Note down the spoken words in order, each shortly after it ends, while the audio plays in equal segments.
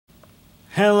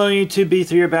Hello YouTube, B3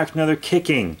 here back with another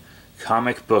kicking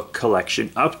comic book collection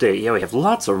update. Yeah, we have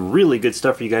lots of really good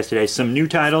stuff for you guys today. Some new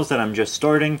titles that I'm just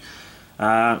starting.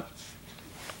 And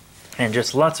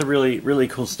just lots of really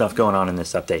cool stuff going on in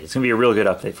this update. It's going to be a real good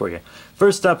update for you.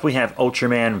 First up, we have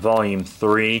Ultraman Volume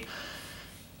 3.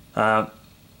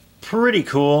 Pretty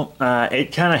cool.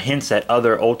 It kind of hints at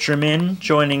other Ultramen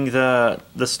joining the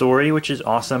story, which is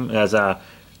awesome. As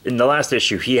in the last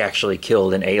issue, he actually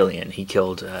killed an alien. He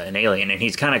killed an alien, and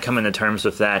he's kind of coming to terms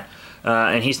with that.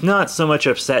 And he's not so much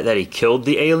upset that he killed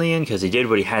the alien, because he did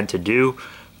what he had to do,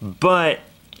 but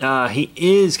he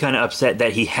is kind of upset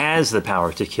that he has the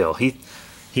power to kill.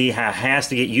 He has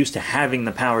to get used to having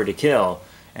the power to kill,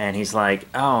 and he's like,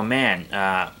 oh man,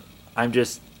 I'm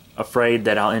just afraid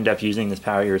that I'll end up using this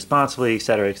power irresponsibly,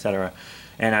 etc., etc.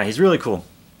 And he's really cool.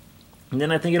 And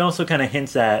then I think it also kind of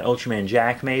hints at Ultraman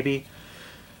Jack, maybe.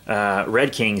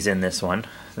 Red King's in this one.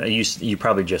 You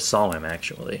probably just saw him,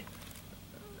 actually.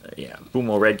 Yeah,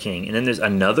 Boomo Red King. And then there's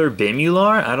another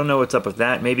Bimular. I don't know what's up with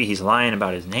that. Maybe he's lying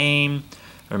about his name.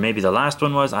 Or maybe the last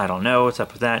one was. I don't know what's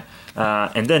up with that.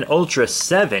 And then Ultra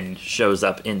 7 shows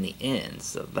up in the end.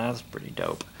 So that's pretty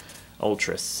dope.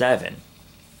 Ultra 7.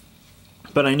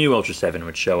 But I knew Ultra 7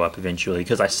 would show up eventually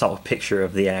because I saw a picture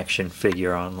of the action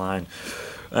figure online.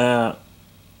 But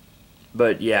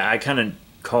yeah, I kind of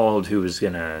called who was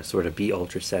going to sort of be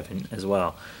Ultra 7 as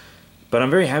well. But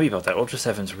I'm very happy about that. Ultra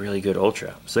 7's really good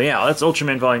Ultra. So yeah, that's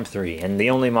Ultraman Volume 3, and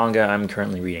the only manga I'm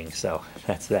currently reading, so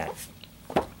that's that.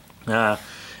 And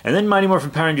then Mighty Morphin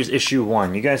Power Rangers issue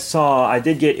 1. You guys saw I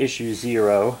did get issue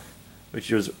 0,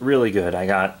 which was really good. I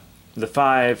got the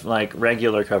 5 like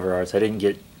regular cover arts. I didn't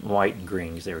get white and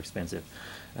green because they were expensive.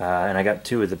 And I got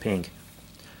 2 of the pink.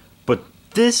 But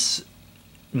this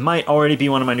might already be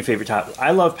one of my new favorite titles.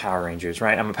 I love Power Rangers,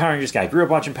 right? I'm a Power Rangers guy. I grew up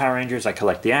watching Power Rangers. I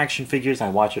collect the action figures. I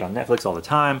watch it on Netflix all the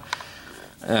time.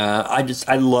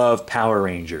 I love Power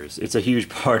Rangers. It's a huge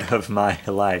part of my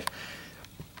life.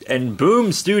 And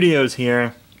Boom Studios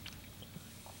here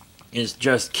is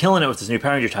just killing it with this new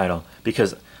Power Ranger title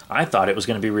because I thought it was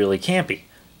going to be really campy.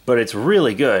 But it's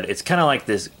really good. It's kind of like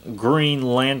this Green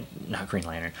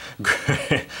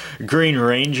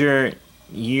Ranger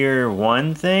Year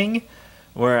 1 thing,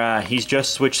 where he's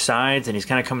just switched sides and he's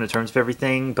kind of coming to terms with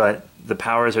everything, but the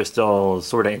powers are still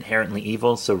sort of inherently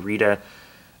evil, so Rita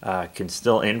can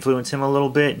still influence him a little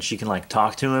bit, and she can like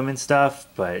talk to him and stuff,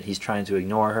 but he's trying to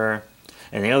ignore her.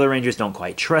 And the other Rangers don't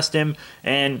quite trust him,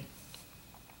 and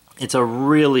it's a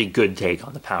really good take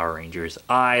on the Power Rangers.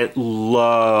 I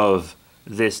love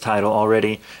this title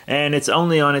already, and it's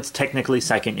only on its technically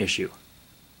second issue.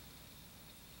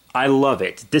 I love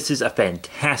it. This is a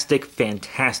fantastic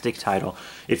title.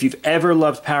 If you've ever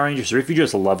loved Power Rangers, or if you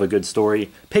just love a good story,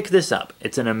 pick this up.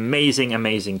 It's an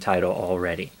amazing title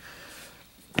already.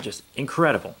 Just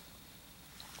incredible.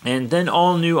 And then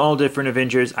all new, all different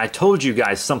Avengers. I told you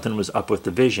guys something was up with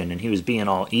the Vision, and he was being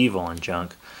all evil and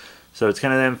junk. So it's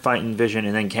kind of them fighting Vision,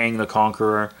 and then Kang the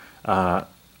Conqueror.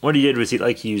 What he did was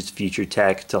he used future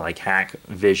tech to like hack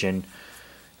Vision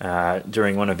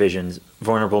during one of Vision's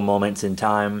vulnerable moments in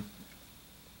time.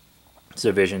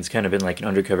 So Vision's kind of been like an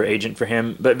undercover agent for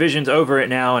him. But Vision's over it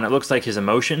now, and it looks like his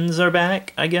emotions are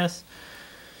back, I guess.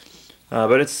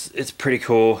 But it's pretty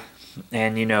cool.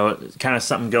 And, you know, kind of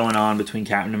something going on between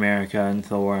Captain America and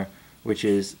Thor, which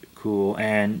is cool.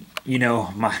 And, you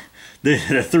know,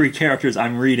 the 3 characters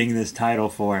I'm reading this title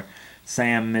for,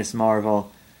 Sam, Miss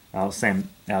Marvel, Sam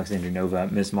Alexander Nova,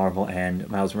 Miss Marvel, and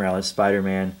Miles Morales,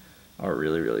 Spider-Man, are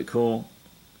really cool.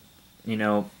 You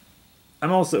know,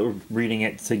 I'm also reading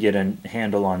it to get a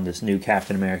handle on this new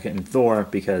Captain America and Thor,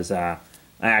 because I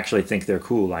actually think they're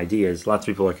cool ideas. Lots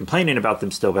of people are complaining about them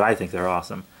still, but I think they're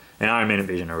awesome. And Iron Man and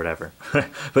Vision or whatever.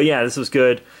 But yeah, this was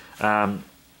good. And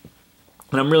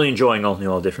I'm really enjoying all new,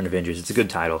 all different Avengers. It's a good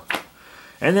title.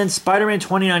 And then Spider-Man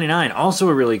 2099, also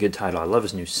a really good title. I love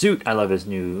his new suit. I love his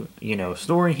new, you know,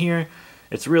 story here.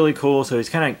 It's really cool. So he's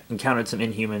kind of encountered some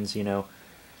Inhumans, you know.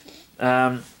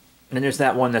 And there's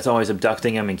that one that's always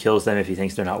abducting him and kills them if he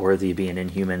thinks they're not worthy of being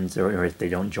Inhumans, or if they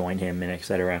don't join him, and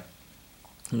etc.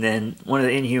 And then one of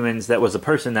the Inhumans that was a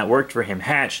person that worked for him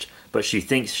hatched, but she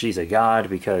thinks she's a god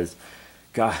because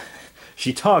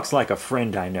she talks like a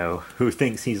friend I know who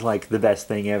thinks he's like the best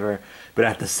thing ever, but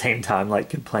at the same time like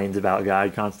complains about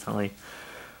God constantly.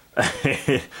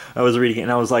 I was reading it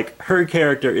and I was like, her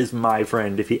character is my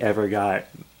friend if he ever got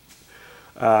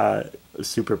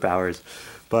superpowers.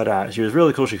 But she was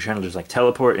really cool. She could kind of just like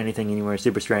teleport anything anywhere,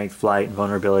 super strength, flight,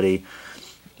 invulnerability,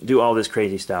 do all this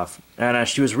crazy stuff. And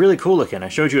she was really cool looking. I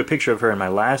showed you a picture of her in my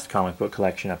last comic book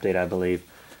collection update, I believe,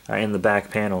 in the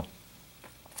back panel.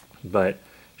 But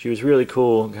She was really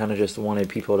cool, kind of just wanted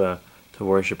people to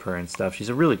worship her and stuff. She's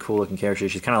a really cool looking character.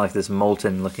 She's kind of like this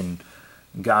molten looking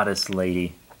goddess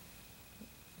lady.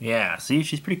 Yeah, see,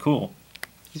 she's pretty cool.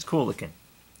 She's cool looking.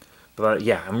 But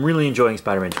yeah, I'm really enjoying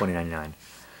Spider-Man 2099.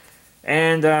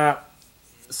 And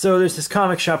so there's this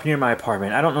comic shop near my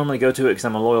apartment. I don't normally go to it because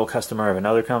I'm a loyal customer of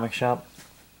another comic shop.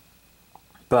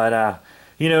 But,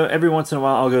 you know, every once in a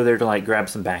while I'll go there to, like, grab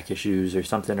some back issues or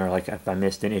something. Or, like, if I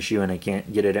missed an issue and I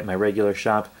can't get it at my regular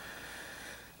shop,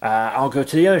 I'll go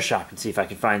to the other shop and see if I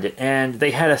can find it. And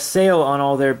they had a sale on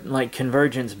all their, like,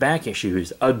 Convergence back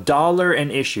issues. $1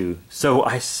 an issue. So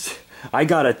I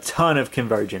got a ton of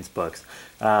Convergence books.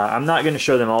 I'm not going to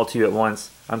show them all to you at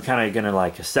once. I'm kind of going to,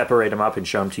 like, separate them up and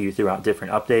show them to you throughout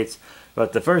different updates.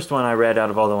 But the first one I read out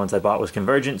of all the ones I bought was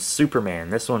Convergence Superman.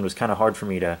 This one was kind of hard for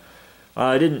me to...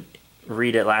 I didn't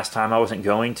read it last time. I wasn't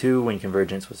going to when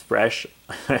Convergence was fresh.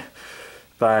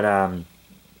 But,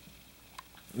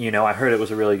 you know, I heard it was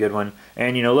a really good one.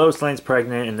 And, you know, Lois Lane's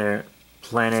pregnant and their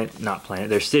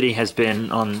their city has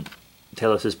been on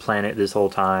Talos' planet this whole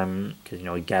time. Because, you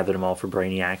know, he gathered them all for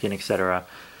Brainiac and etc.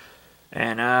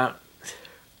 And,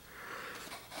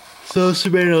 so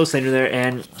Superman and Lois Lane are there,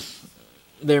 and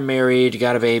they're married,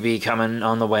 got a baby coming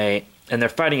on the way. And they're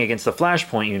fighting against the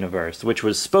Flashpoint universe, which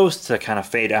was supposed to kind of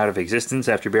fade out of existence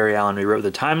after Barry Allen rewrote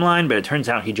the timeline, but it turns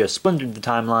out he just splintered the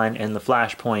timeline, and the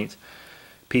Flashpoint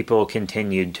people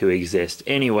continued to exist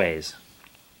anyways.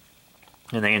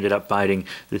 And they ended up fighting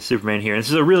the Superman here. And this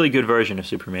is a really good version of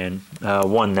Superman,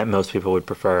 one that most people would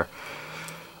prefer,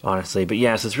 honestly. But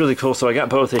yes, it's really cool. So I got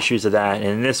both issues of that, and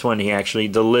in this one he actually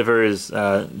delivers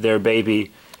their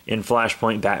baby in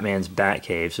Flashpoint Batman's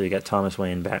Batcave. So you got Thomas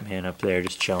Wayne Batman up there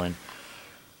just chilling.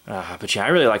 But yeah, I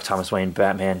really like Thomas Wayne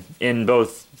Batman in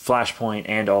both Flashpoint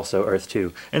and also Earth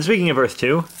 2. And speaking of Earth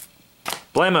 2,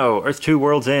 blammo! Earth 2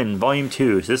 World's End, Volume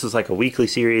 2. So this was like a weekly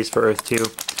series for Earth 2.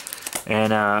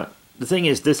 And the thing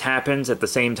is, this happens at the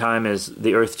same time as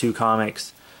the Earth 2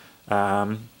 comics.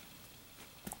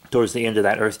 Towards the end of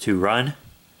that Earth 2 run.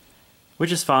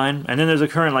 Which is fine. And then there's a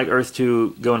current like Earth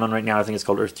 2 going on right now. I think it's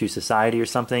called Earth 2 Society or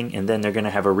something. And then they're going to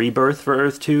have a rebirth for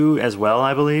Earth 2 as well,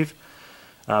 I believe.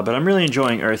 But I'm really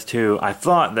enjoying Earth 2. I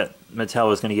thought that Mattel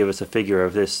was going to give us a figure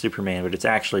of this Superman, but it's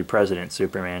actually President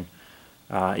Superman.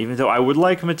 Even though I would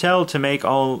like Mattel to make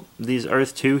all these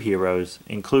Earth 2 heroes,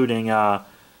 including,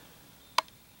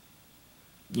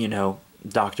 you know,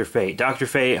 Dr. Fate. Dr.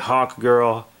 Fate,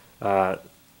 Hawkgirl,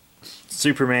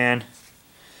 Superman,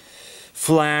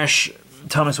 Flash,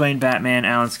 Thomas Wayne Batman,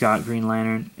 Alan Scott Green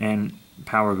Lantern, and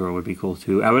Power Girl would be cool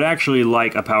too. I would actually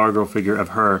like a Power Girl figure of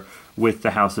her with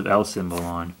the House of L symbol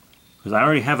on. Because I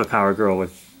already have a Power Girl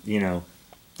with, you know,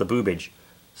 the boobage.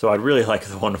 So I'd really like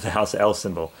the one with the House of L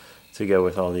symbol to go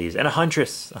with all these. And a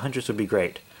Huntress. A Huntress would be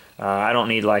great. I don't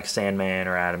need like Sandman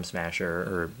or Atom Smasher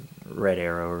or Red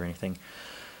Arrow or anything.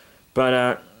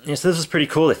 But, yeah, so this is pretty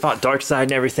cool. They fought Darkseid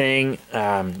and everything.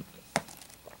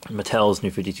 Mattel's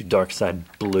New 52 Darkseid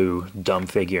blue dumb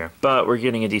figure. But we're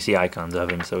getting a DC Icons of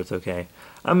him, so it's okay.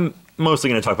 I'm mostly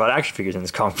going to talk about action figures in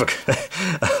this comic book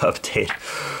update.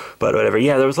 But whatever.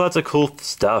 Yeah, there was lots of cool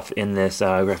stuff in this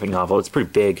graphic novel. It's pretty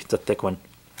big. It's a thick one.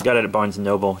 Got it at Barnes &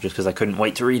 Noble just because I couldn't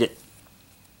wait to read it.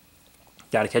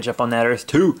 Got to catch up on that Earth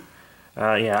too.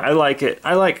 Yeah, I like it.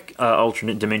 I like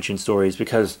alternate dimension stories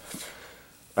because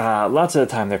lots of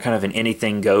the time they're kind of an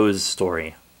anything goes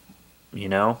story. You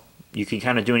know? You can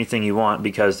kind of do anything you want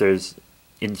because there's,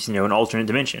 you know, an alternate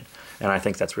dimension. And I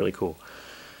think that's really cool.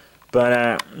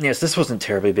 But, yes, this wasn't a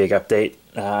terribly big update.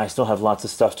 I still have lots of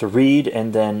stuff to read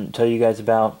and then tell you guys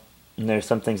about. And there's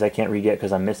some things I can't read yet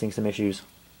because I'm missing some issues.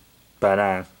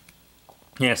 But,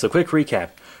 yeah, so quick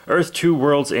recap. Earth 2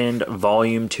 World's End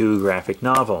Volume 2 graphic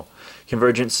novel.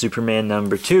 Convergence Superman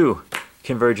number 2.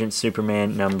 Convergence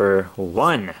Superman number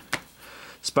 1.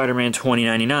 Spider-Man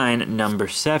 2099 number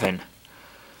 7.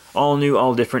 All New,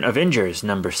 All Different Avengers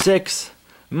number 6.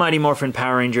 Mighty Morphin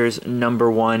Power Rangers number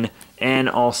 1. And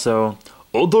also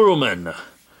Odoroman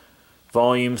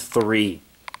Volume 3.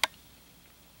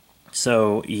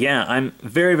 So, yeah, I'm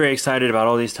very, very excited about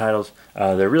all these titles.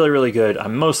 They're really, really good.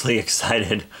 I'm mostly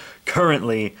excited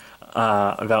currently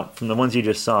about, from the ones you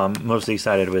just saw, I'm mostly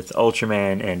excited with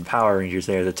Ultraman and Power Rangers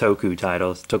there, the Toku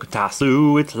titles.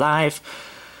 Tokusatsu, it's life.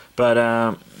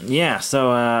 But, yeah,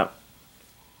 so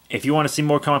if you want to see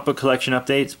more comic book collection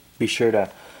updates, be sure to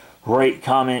rate,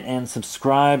 comment, and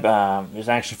subscribe. There's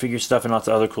action figure stuff and lots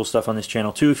of other cool stuff on this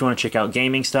channel, too. If you want to check out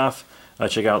gaming stuff,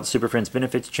 check out Super Friends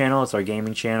Benefits channel. It's our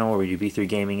gaming channel where we do V3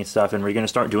 gaming and stuff. And we're going to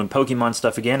start doing Pokemon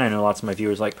stuff again. I know lots of my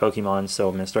viewers like Pokemon, so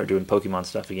I'm going to start doing Pokemon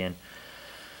stuff again.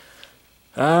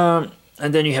 I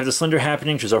And then you have the Slender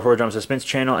Happening, which is our Horror Drama Suspense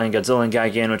channel, and Godzilla and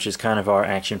Gigan, which is kind of our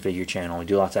action figure channel. We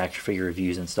do lots of action figure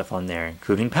reviews and stuff on there,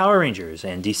 including Power Rangers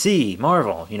and DC,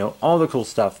 Marvel, you know, all the cool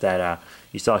stuff that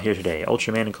you saw here today,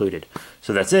 Ultraman included.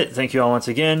 So that's it. Thank you all once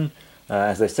again.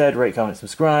 As I said, rate, comment,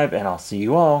 subscribe, and I'll see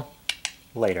you all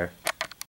later.